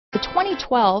The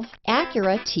 2012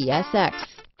 Acura TSX.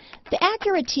 The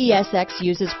Acura TSX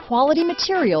uses quality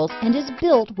materials and is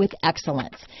built with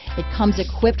excellence. It comes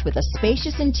equipped with a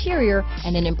spacious interior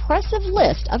and an impressive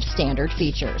list of standard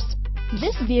features.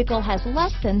 This vehicle has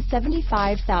less than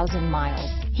 75,000 miles.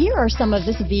 Here are some of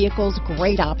this vehicle's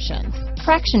great options: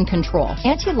 traction control,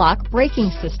 anti-lock braking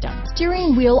system,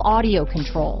 steering wheel audio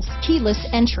controls, keyless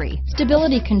entry,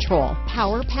 stability control,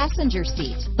 power passenger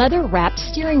seat, leather-wrapped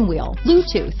steering wheel,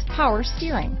 Bluetooth, power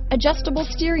steering, adjustable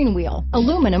steering wheel,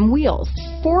 aluminum wheels,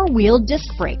 four-wheel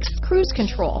disc brakes, cruise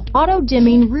control,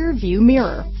 auto-dimming rear-view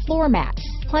mirror, floor mats,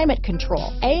 climate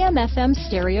control, AM/FM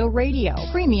stereo radio,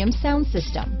 premium sound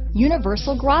system,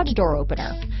 universal garage door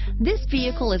opener. This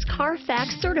vehicle is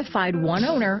Carfax certified one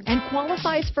owner and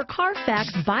qualifies for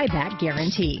Carfax buyback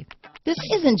guarantee. This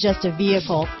isn't just a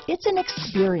vehicle, it's an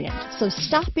experience, so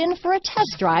stop in for a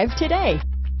test drive today.